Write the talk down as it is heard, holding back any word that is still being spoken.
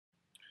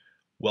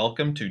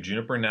Welcome to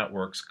Juniper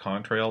Network's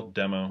Contrail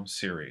demo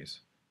series.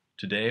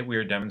 Today we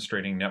are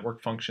demonstrating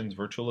Network Functions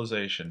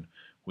Virtualization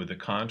with the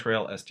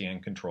Contrail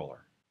SDN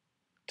controller.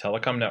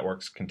 Telecom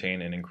networks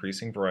contain an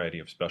increasing variety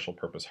of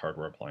special-purpose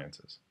hardware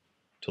appliances.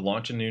 To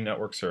launch a new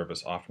network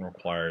service often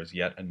requires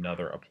yet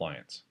another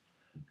appliance.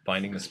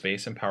 Finding the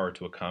space and power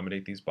to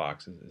accommodate these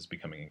boxes is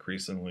becoming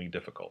increasingly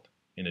difficult,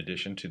 in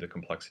addition to the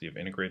complexity of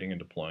integrating and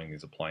deploying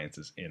these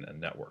appliances in a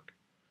network.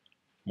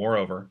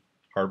 Moreover,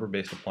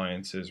 hardware-based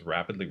appliances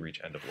rapidly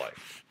reach end of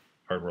life.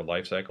 Hardware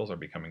life cycles are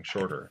becoming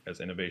shorter as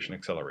innovation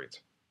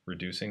accelerates,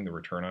 reducing the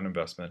return on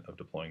investment of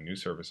deploying new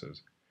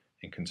services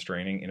and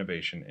constraining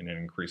innovation in an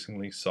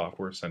increasingly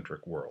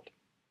software-centric world.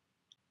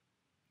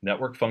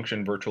 Network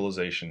Function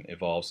Virtualization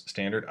evolves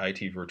standard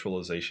IT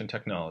virtualization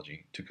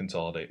technology to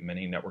consolidate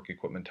many network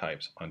equipment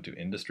types onto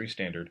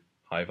industry-standard,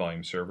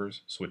 high-volume servers,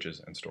 switches,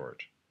 and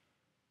storage.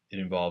 It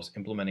involves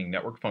implementing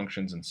network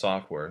functions and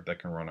software that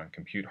can run on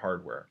compute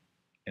hardware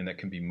and that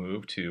can be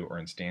moved to or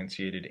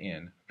instantiated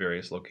in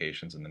various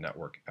locations in the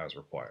network as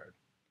required.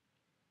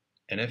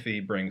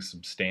 NFV brings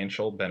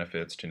substantial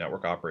benefits to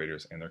network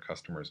operators and their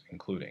customers,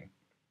 including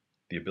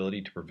the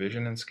ability to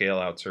provision and scale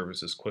out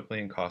services quickly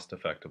and cost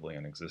effectively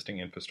on existing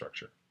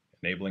infrastructure,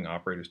 enabling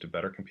operators to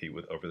better compete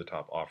with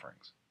over-the-top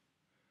offerings.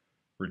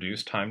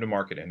 Reduce time to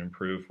market and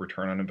improve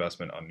return on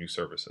investment on new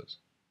services.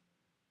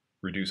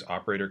 Reduce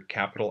operator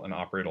capital and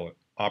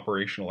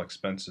operational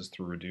expenses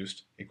through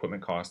reduced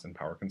equipment cost and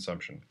power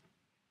consumption.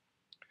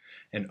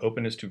 And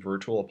openness to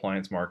virtual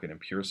appliance market and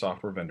pure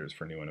software vendors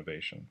for new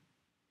innovation.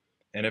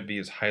 NFV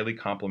is highly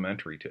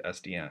complementary to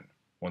SDN.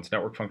 Once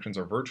network functions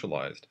are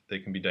virtualized, they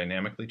can be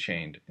dynamically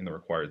chained in the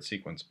required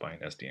sequence by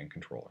an SDN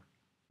controller.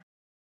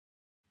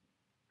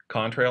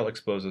 Contrail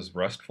exposes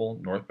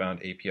RESTful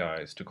northbound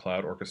APIs to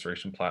cloud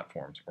orchestration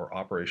platforms or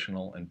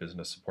operational and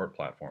business support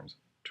platforms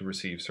to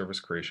receive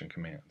service creation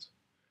commands.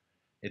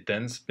 It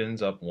then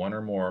spins up one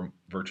or more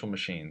virtual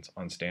machines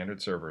on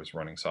standard servers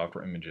running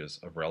software images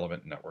of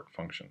relevant network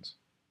functions.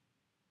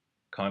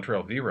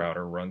 Contrail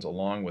vRouter runs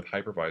along with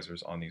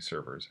hypervisors on these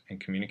servers and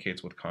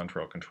communicates with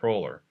Contrail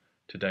controller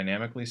to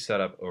dynamically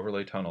set up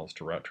overlay tunnels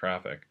to route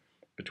traffic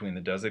between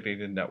the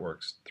designated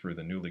networks through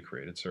the newly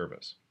created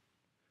service.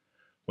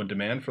 When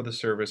demand for the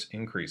service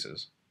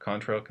increases,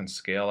 Contrail can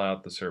scale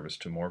out the service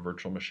to more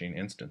virtual machine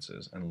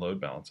instances and load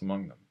balance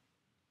among them.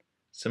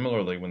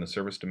 Similarly, when the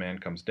service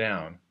demand comes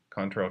down,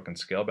 Contrail can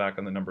scale back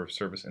on the number of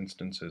service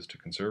instances to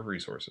conserve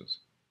resources,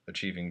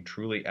 achieving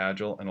truly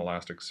agile and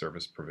elastic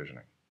service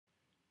provisioning.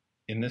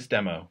 In this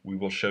demo, we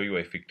will show you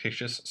a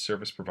fictitious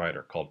service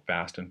provider called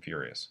Fast and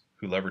Furious,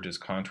 who leverages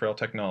Contrail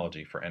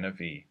technology for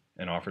NFV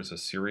and offers a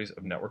series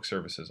of network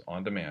services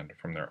on demand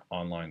from their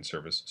online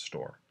service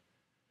store.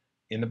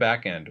 In the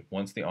back end,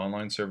 once the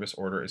online service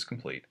order is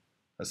complete,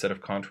 a set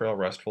of Contrail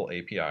RESTful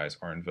APIs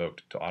are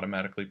invoked to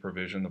automatically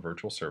provision the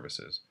virtual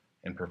services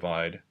and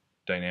provide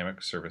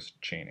dynamic service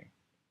chaining.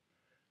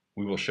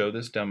 We will show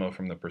this demo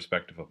from the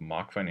perspective of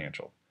Mock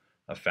Financial,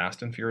 a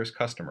Fast and Furious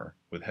customer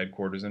with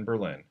headquarters in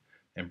Berlin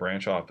and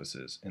branch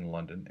offices in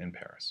London and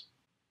Paris.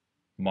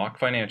 Mock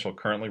Financial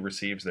currently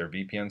receives their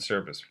VPN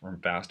service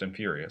from Fast and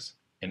Furious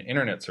and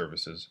internet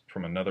services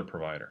from another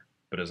provider,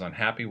 but is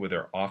unhappy with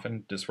their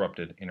often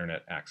disrupted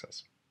internet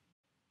access.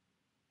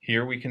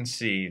 Here we can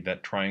see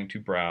that trying to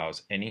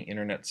browse any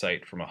internet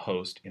site from a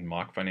host in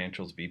Mock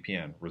Financial's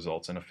VPN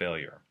results in a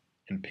failure,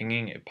 and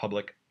pinging a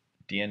public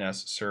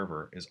DNS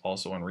server is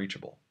also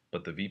unreachable,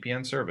 but the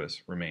VPN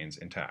service remains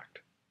intact.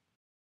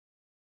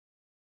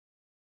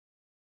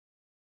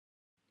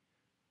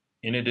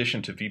 In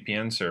addition to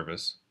VPN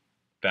service,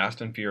 Fast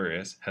and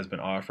Furious has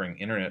been offering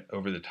internet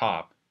over the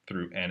top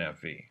through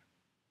NFV.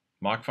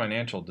 Mock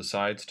Financial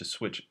decides to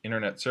switch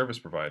internet service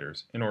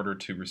providers in order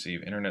to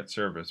receive internet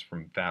service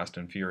from Fast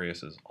and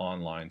Furious's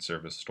online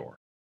service store.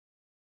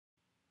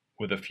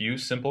 With a few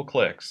simple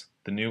clicks,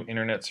 the new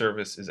internet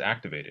service is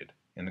activated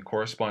and the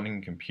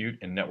corresponding compute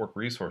and network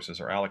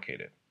resources are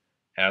allocated,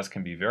 as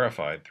can be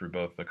verified through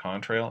both the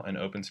Contrail and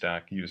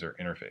OpenStack user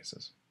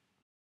interfaces.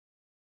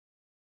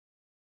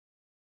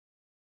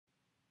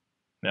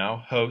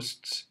 Now,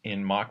 hosts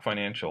in Mock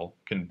Financial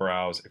can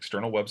browse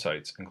external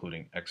websites,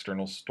 including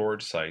external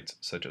storage sites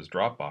such as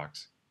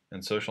Dropbox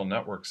and social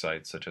network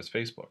sites such as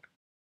Facebook.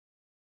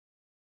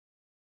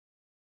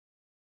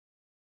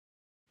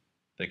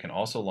 They can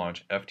also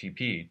launch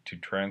FTP to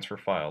transfer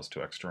files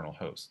to external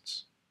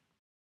hosts.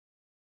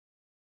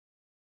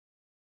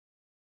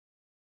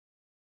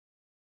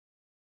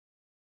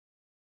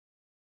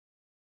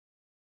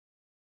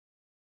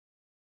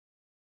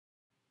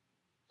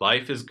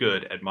 Life is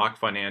good at Mock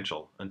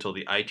Financial until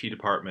the IT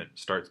department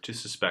starts to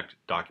suspect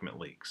document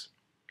leaks.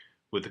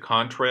 With the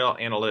Contrail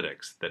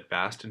analytics that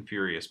Fast and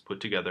Furious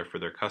put together for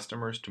their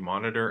customers to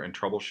monitor and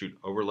troubleshoot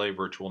overlay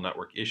virtual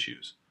network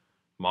issues,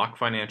 Mock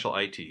Financial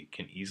IT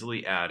can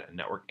easily add a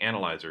network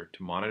analyzer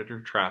to monitor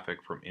traffic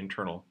from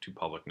internal to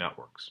public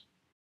networks.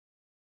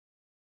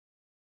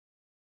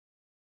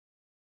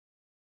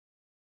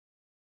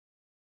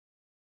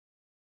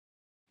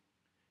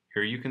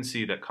 Here you can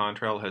see that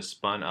Contrail has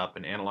spun up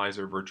an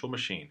analyzer virtual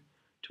machine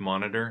to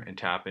monitor and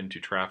tap into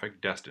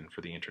traffic destined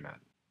for the Internet.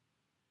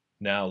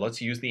 Now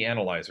let's use the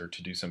analyzer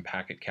to do some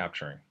packet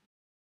capturing.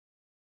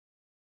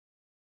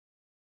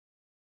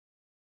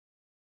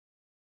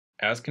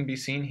 As can be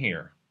seen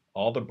here,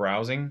 all the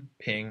browsing,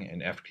 ping,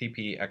 and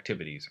FTP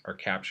activities are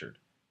captured,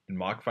 and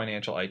Mock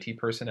Financial IT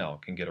personnel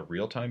can get a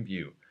real-time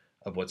view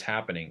of what's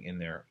happening in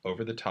their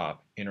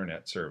over-the-top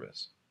internet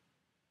service.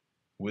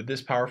 With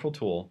this powerful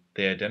tool,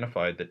 they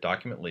identified that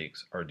document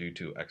leaks are due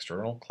to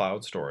external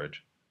cloud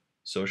storage,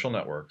 social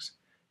networks,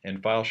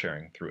 and file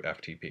sharing through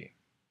FTP.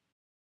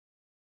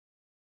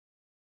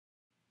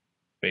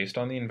 Based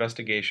on the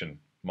investigation,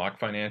 Mock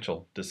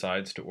Financial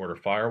decides to order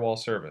firewall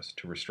service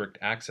to restrict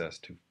access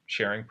to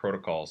sharing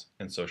protocols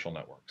and social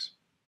networks.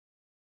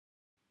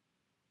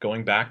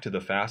 Going back to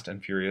the Fast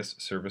and Furious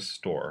service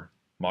store,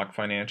 Mock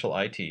Financial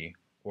IT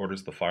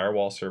orders the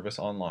firewall service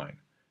online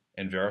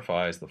and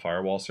verifies the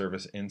firewall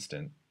service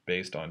instant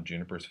based on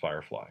Juniper's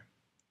Firefly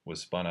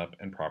was spun up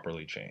and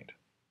properly chained.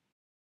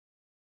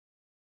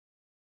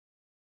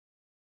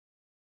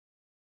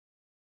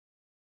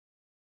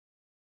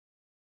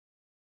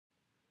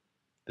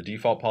 The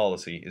default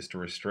policy is to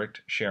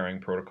restrict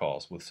sharing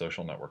protocols with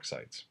social network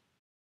sites.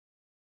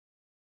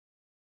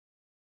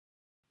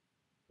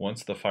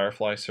 Once the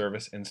Firefly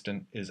service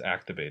instant is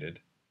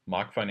activated,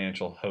 Mock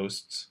Financial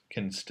hosts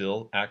can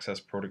still access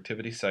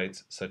productivity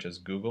sites such as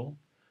Google,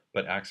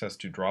 but access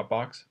to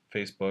Dropbox,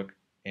 Facebook,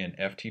 and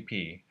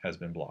FTP has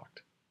been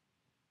blocked.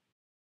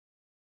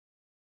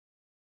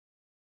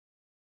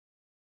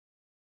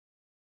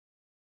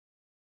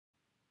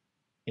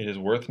 It is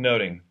worth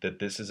noting that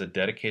this is a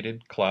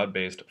dedicated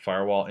cloud-based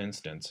firewall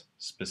instance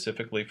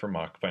specifically for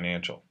Mock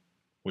Financial,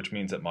 which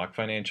means that Mock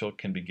Financial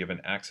can be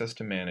given access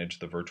to manage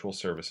the virtual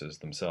services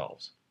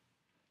themselves.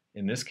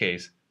 In this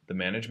case, the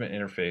management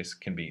interface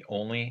can be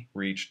only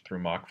reached through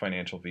Mock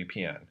Financial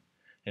VPN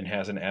and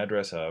has an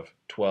address of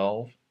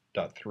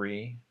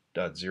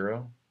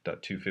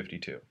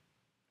 12.3.0.252.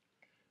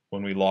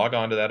 When we log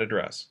on to that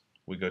address,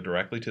 we go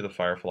directly to the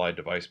Firefly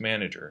Device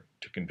Manager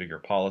to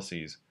configure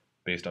policies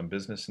based on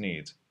business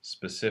needs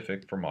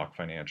specific for Mock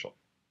Financial.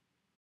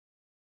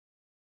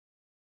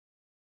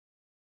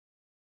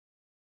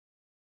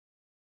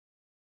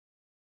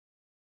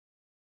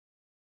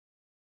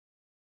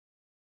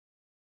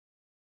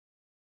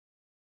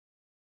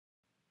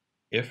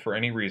 If for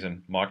any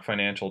reason Mock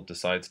Financial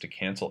decides to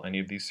cancel any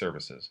of these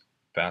services,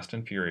 Fast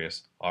and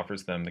Furious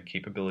offers them the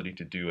capability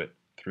to do it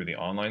through the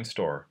online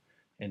store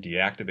and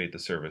deactivate the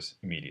service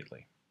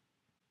immediately.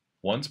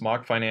 Once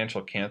Mock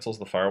Financial cancels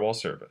the firewall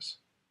service,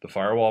 the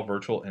firewall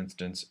virtual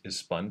instance is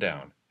spun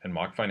down and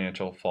Mock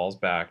Financial falls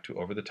back to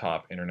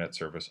over-the-top internet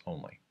service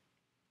only.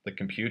 The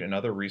compute and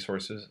other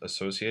resources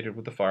associated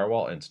with the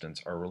firewall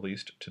instance are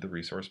released to the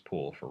resource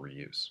pool for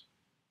reuse.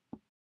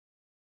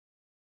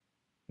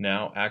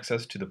 Now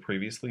access to the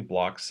previously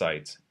blocked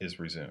sites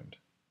is resumed.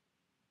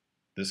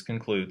 This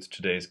concludes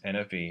today's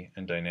NFV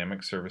and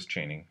dynamic service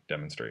chaining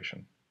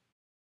demonstration.